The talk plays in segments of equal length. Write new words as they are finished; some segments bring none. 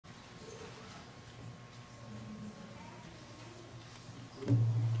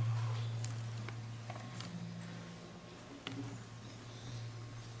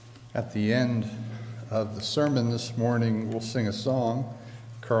At the end of the sermon this morning, we'll sing a song,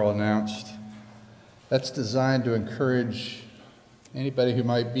 Carl announced, that's designed to encourage anybody who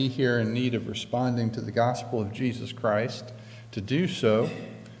might be here in need of responding to the gospel of Jesus Christ to do so,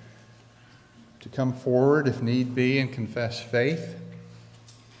 to come forward if need be and confess faith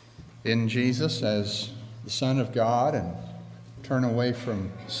in Jesus as the Son of God and turn away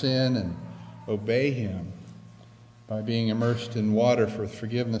from sin and obey Him by being immersed in water for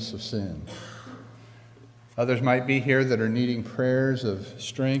forgiveness of sin. Others might be here that are needing prayers of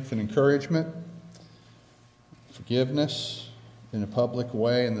strength and encouragement, forgiveness in a public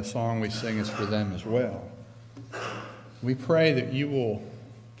way, and the song we sing is for them as well. We pray that you will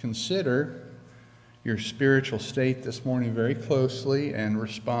consider your spiritual state this morning very closely and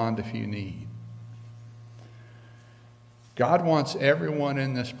respond if you need. God wants everyone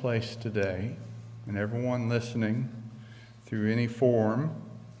in this place today and everyone listening through any form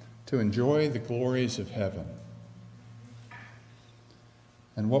to enjoy the glories of heaven.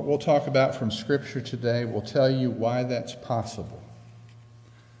 And what we'll talk about from Scripture today will tell you why that's possible.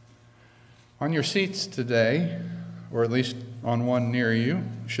 On your seats today, or at least on one near you,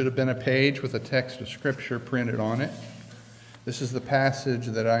 should have been a page with a text of Scripture printed on it. This is the passage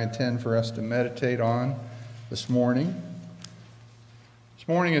that I intend for us to meditate on this morning. This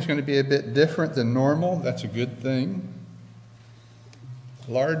morning is going to be a bit different than normal. That's a good thing.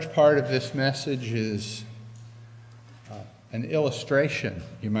 A large part of this message is an illustration,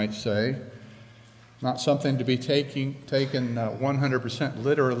 you might say. Not something to be taken 100%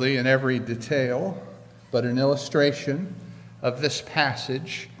 literally in every detail, but an illustration of this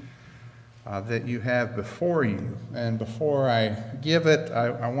passage that you have before you. And before I give it,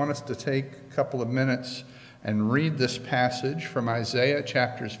 I want us to take a couple of minutes and read this passage from Isaiah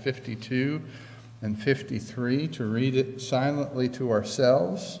chapters 52 and 53, to read it silently to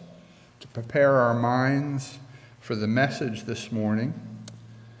ourselves, to prepare our minds for the message this morning.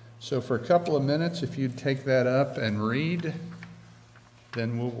 So for a couple of minutes, if you'd take that up and read,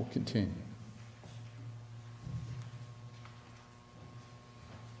 then we will continue.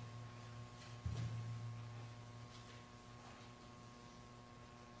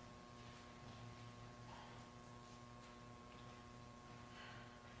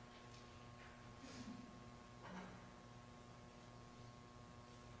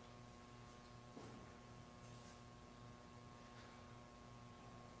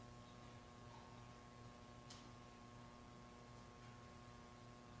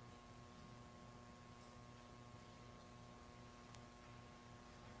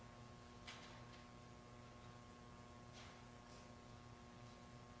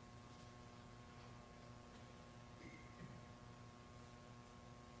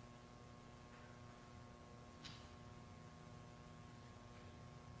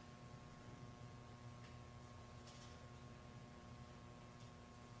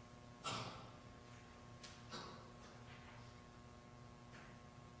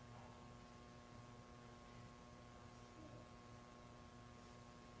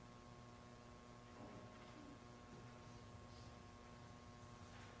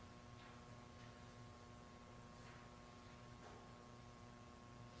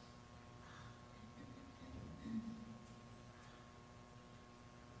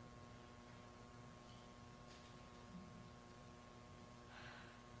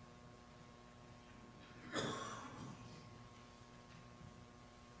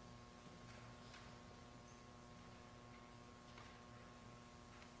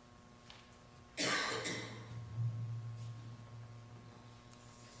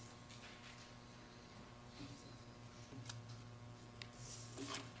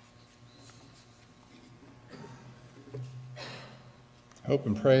 Hope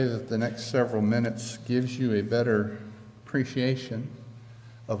and pray that the next several minutes gives you a better appreciation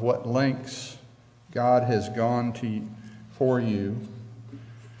of what lengths God has gone to for you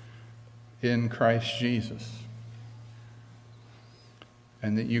in Christ Jesus,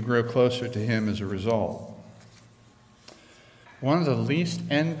 and that you grow closer to Him as a result. One of the least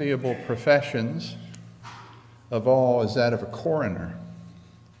enviable professions of all is that of a coroner.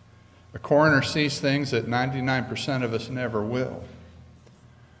 A coroner sees things that 99% of us never will.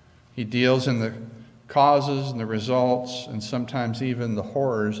 He deals in the causes and the results and sometimes even the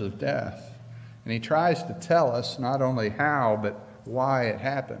horrors of death. And he tries to tell us not only how, but why it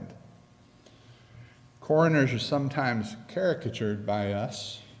happened. Coroners are sometimes caricatured by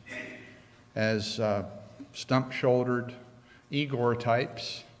us as stump-shouldered Igor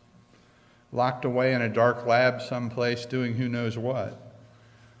types, locked away in a dark lab someplace doing who knows what.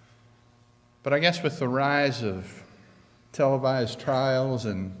 But I guess with the rise of televised trials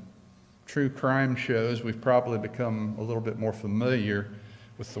and true crime shows, we've probably become a little bit more familiar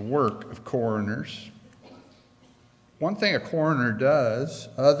with the work of coroners. One thing a coroner does,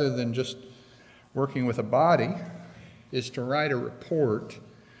 other than just working with a body, is to write a report,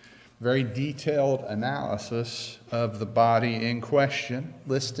 very detailed analysis of the body in question,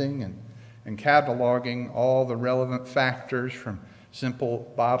 listing and cataloging all the relevant factors from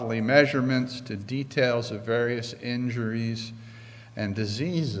simple bodily measurements to details of various injuries and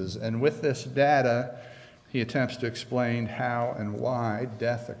diseases. And with this data, he attempts to explain how and why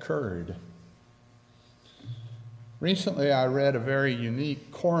death occurred. Recently, I read a very unique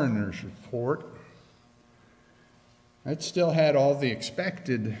coroner's report. It still had all the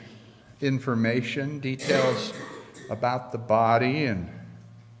expected information, details about the body and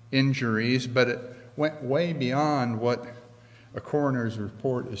injuries, but it went way beyond what a coroner's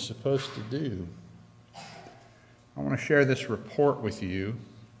report is supposed to do. I want to share this report with you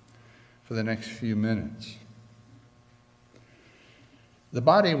for the next few minutes. The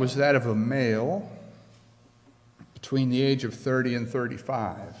body was that of a male between the age of 30 and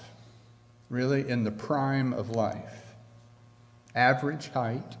 35, really in the prime of life. Average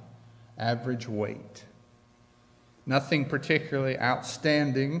height, average weight. Nothing particularly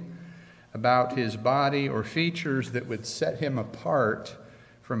outstanding about his body or features that would set him apart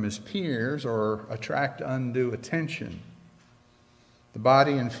from his peers or attract undue attention. The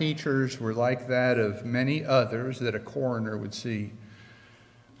body and features were like that of many others that a coroner would see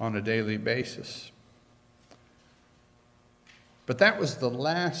on a daily basis. But that was the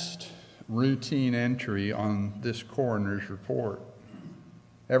last routine entry on this coroner's report.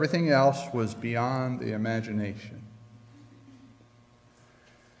 Everything else was beyond the imagination.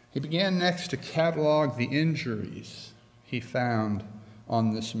 He began next to catalog the injuries he found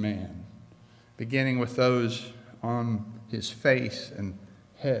on this man, beginning with those on his face and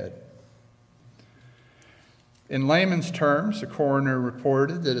head. In layman's terms, the coroner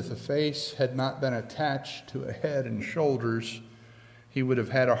reported that if the face had not been attached to a head and shoulders, he would have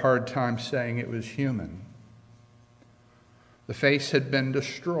had a hard time saying it was human. The face had been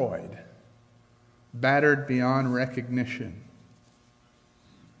destroyed, battered beyond recognition.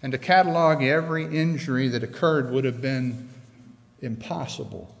 And to catalog every injury that occurred would have been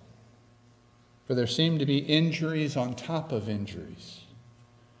impossible, for there seemed to be injuries on top of injuries.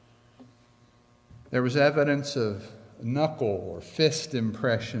 There was evidence of knuckle or fist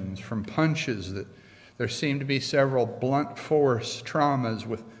impressions from punches. That there seemed to be several blunt force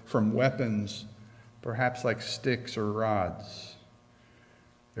traumas from weapons, perhaps like sticks or rods.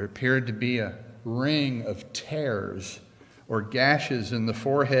 There appeared to be a ring of tears or gashes in the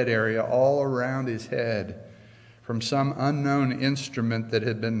forehead area all around his head from some unknown instrument that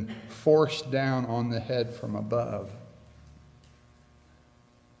had been forced down on the head from above.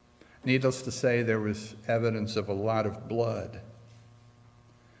 Needless to say, there was evidence of a lot of blood.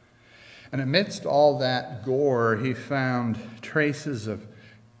 And amidst all that gore, he found traces of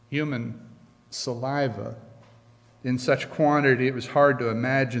human saliva in such quantity it was hard to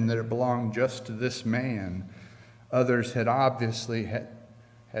imagine that it belonged just to this man. Others had obviously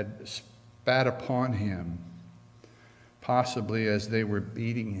had spat upon him, possibly as they were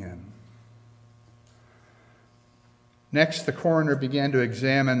beating him. Next, the coroner began to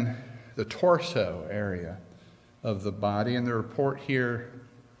examine the torso area of the body, and the report here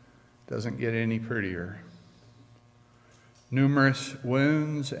doesn't get any prettier. Numerous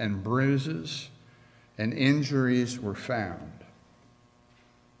wounds and bruises and injuries were found.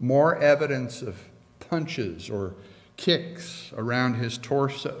 More evidence of punches or kicks around his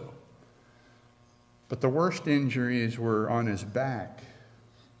torso. But the worst injuries were on his back.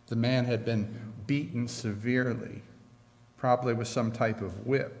 The man had been beaten severely, probably with some type of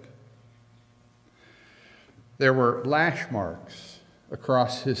whip. There were lash marks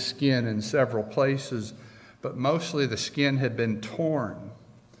across his skin in several places, but mostly the skin had been torn,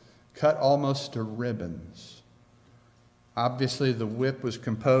 cut almost to ribbons. Obviously, the whip was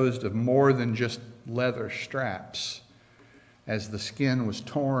composed of more than just leather straps, as the skin was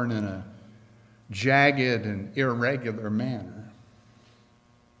torn in a jagged and irregular manner.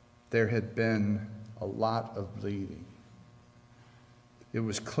 There had been a lot of bleeding. It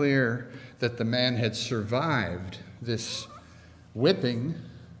was clear that the man had survived this whipping,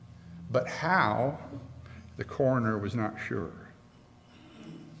 but how, the coroner was not sure.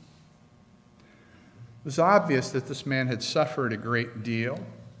 It was obvious that this man had suffered a great deal,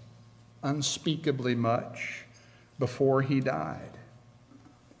 unspeakably much, before he died.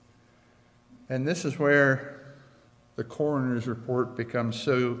 And this is where the coroner's report becomes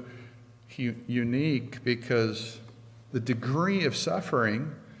so unique, because the degree of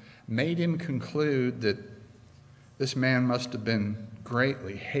suffering made him conclude that this man must have been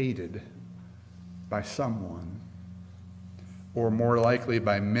greatly hated by someone, or more likely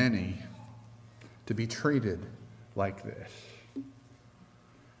by many, to be treated like this.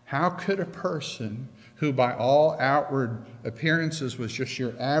 How could a person who by all outward appearances was just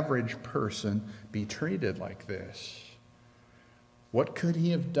your average person be treated like this? What could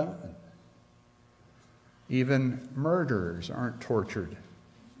he have done? Even murderers aren't tortured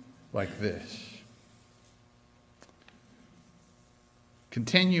like this.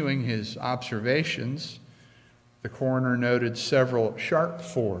 Continuing his observations, the coroner noted several sharp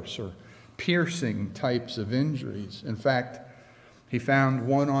force or piercing types of injuries. In fact, he found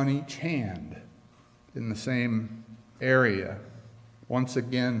one on each hand in the same area. Once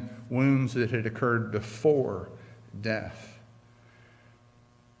again, wounds that had occurred before death.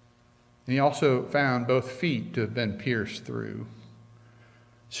 And he also found both feet to have been pierced through.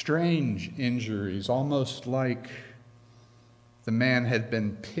 Strange injuries, almost like the man had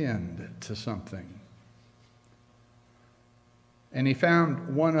been pinned to something. And he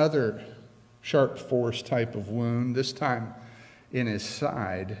found one other sharp force type of wound, this time in his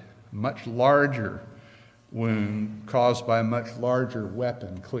side, much larger wound caused by a much larger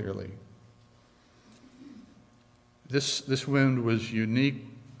weapon, clearly. This wound was unique,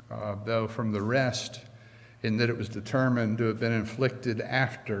 though, from the rest, in that it was determined to have been inflicted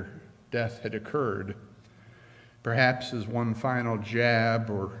after death had occurred, perhaps as one final jab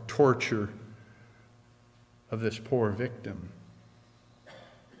or torture of this poor victim.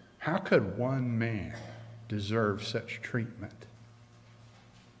 How could one man deserve such treatment?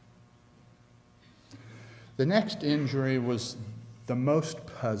 The next injury was the most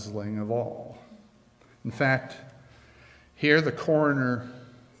puzzling of all. In fact, here the coroner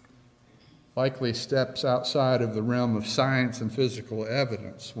likely steps outside of the realm of science and physical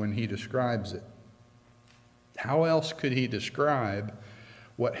evidence when he describes it. How else could he describe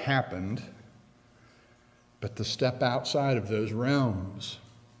what happened but to step outside of those realms?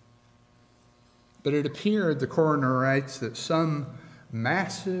 But it appeared, the coroner writes, that some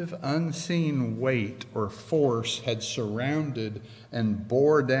massive unseen weight or force had surrounded and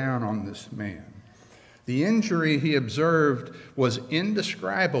bore down on this man. The injury, he observed, was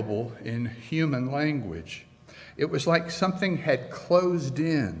indescribable in human language. It was like something had closed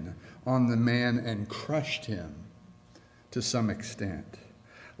in on the man and crushed him to some extent.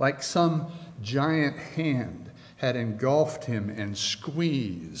 Like some giant hand had engulfed him and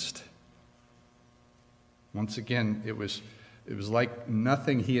squeezed. Once again, it was like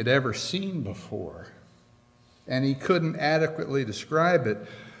nothing he had ever seen before. And he couldn't adequately describe it,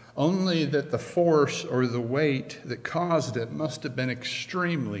 only that the force or the weight that caused it must have been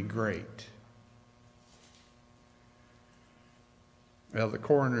extremely great. Well, the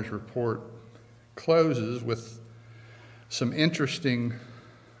coroner's report closes with some interesting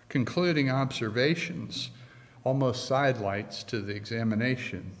concluding observations, almost sidelights to the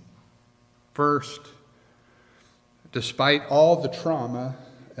examination. First, despite all the trauma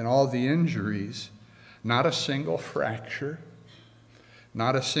and all the injuries, not a single fracture,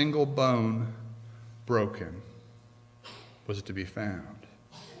 not a single bone broken was to be found.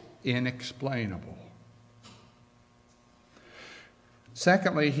 Inexplainable.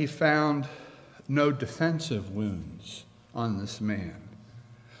 Secondly, he found no defensive wounds on this man.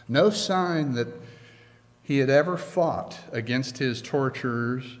 No sign that he had ever fought against his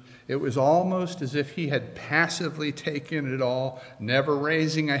torturers. It was almost as if he had passively taken it all, never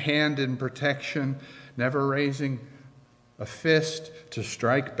raising a hand in protection, never raising a fist to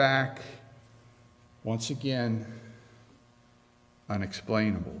strike back. Once again,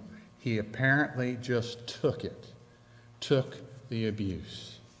 unexplainable. He apparently just took it, took the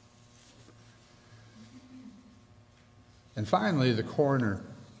abuse. And finally, the coroner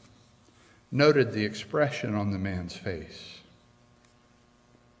noted the expression on the man's face.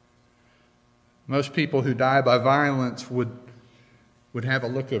 Most people who die by violence would have a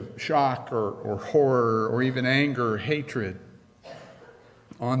look of shock or horror or even anger or hatred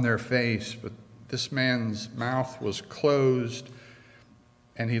on their face, but this man's mouth was closed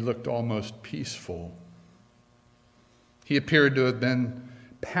and he looked almost peaceful. He appeared to have been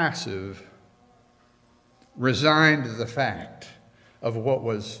passive, resigned to the fact of what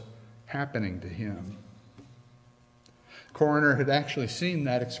was happening to him. The coroner had actually seen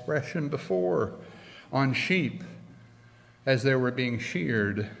that expression before on sheep as they were being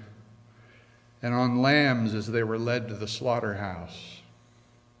sheared and on lambs as they were led to the slaughterhouse.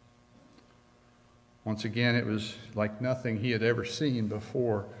 Once again, it was like nothing he had ever seen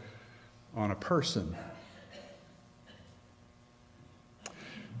before on a person.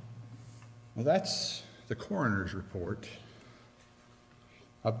 Well, that's the coroner's report.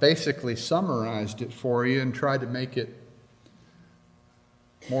 I basically summarized it for you and tried to make it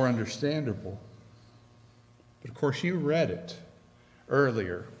more understandable. But of course, you read it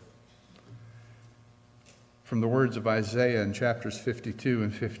earlier from the words of Isaiah in chapters 52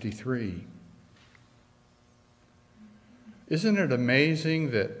 and 53. Isn't it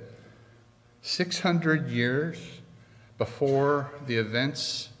amazing that 600 years before the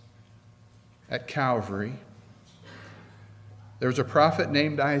events at Calvary, there was a prophet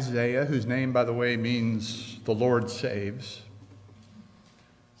named Isaiah, whose name, by the way, means the Lord saves.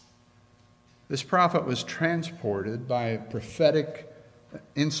 This prophet was transported by prophetic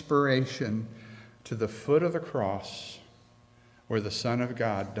inspiration to the foot of the cross where the Son of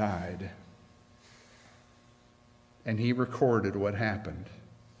God died. And he recorded what happened.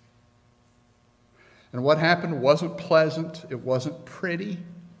 And what happened wasn't pleasant, it wasn't pretty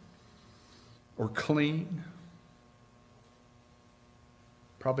or clean.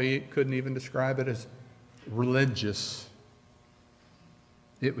 Probably couldn't even describe it as religious.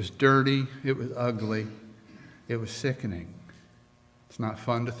 It was dirty, it was ugly, it was sickening. It's not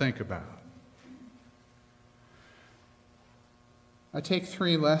fun to think about. I take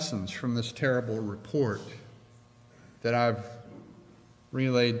 3 lessons from this terrible report that I've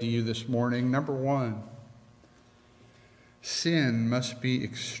relayed to you this morning. Number 1, sin must be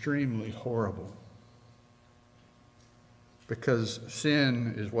extremely horrible, because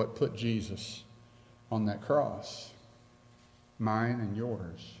sin is what put Jesus on that cross, mine and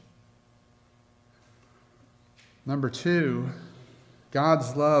yours. Number 2,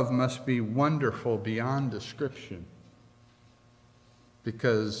 God's love must be wonderful beyond description,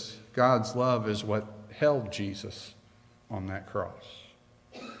 because God's love is what held Jesus on that cross.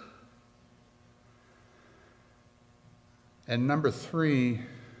 And number 3,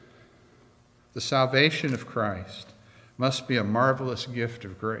 the salvation of Christ must be a marvelous gift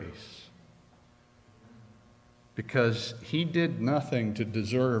of grace, because he did nothing to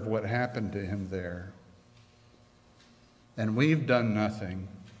deserve what happened to him there. And we've done nothing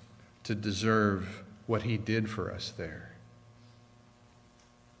to deserve what he did for us there.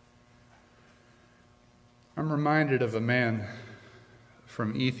 I'm reminded of a man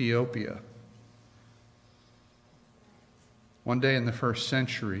from Ethiopia. One day in the 1st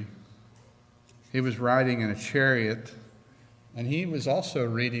century, he was riding in a chariot, and he was also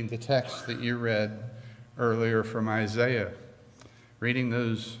reading the text that you read earlier from Isaiah, reading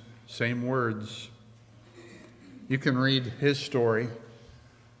those same words. You can read his story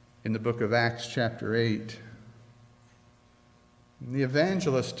in the book of Acts chapter 8. The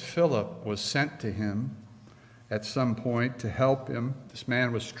evangelist Philip was sent to him at some point to help him. This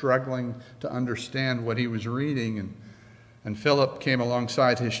man was struggling to understand what he was reading, and Philip came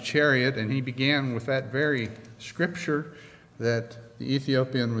alongside his chariot, and he began with that very scripture that the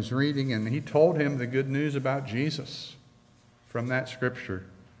Ethiopian was reading, and he told him the good news about Jesus from that scripture.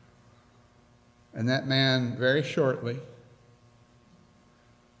 And that man very shortly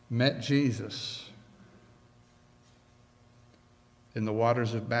met Jesus in the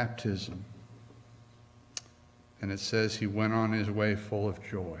waters of baptism. And it says he went on his way full of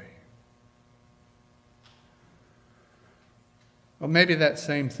joy. Well, maybe that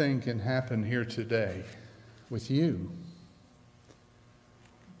same thing can happen here today with you.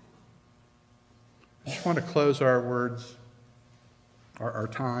 I just want to close our words, our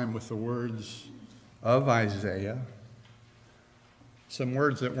time with the words of Isaiah. Some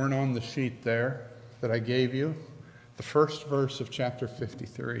words that weren't on the sheet there that I gave you. The first verse of chapter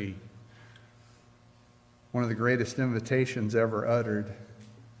 53. One of the greatest invitations ever uttered.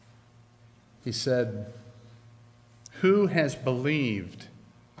 He said, "Who has believed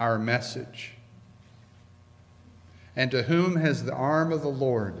our message? And to whom has the arm of the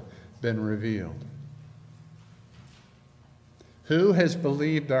Lord been revealed?" Who has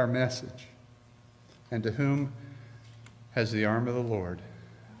believed our message? And to whom has the arm of the Lord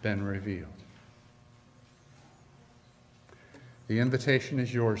been revealed? The invitation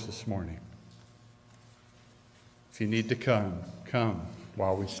is yours this morning. If you need to come, come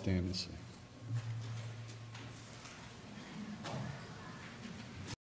while we stand and sing.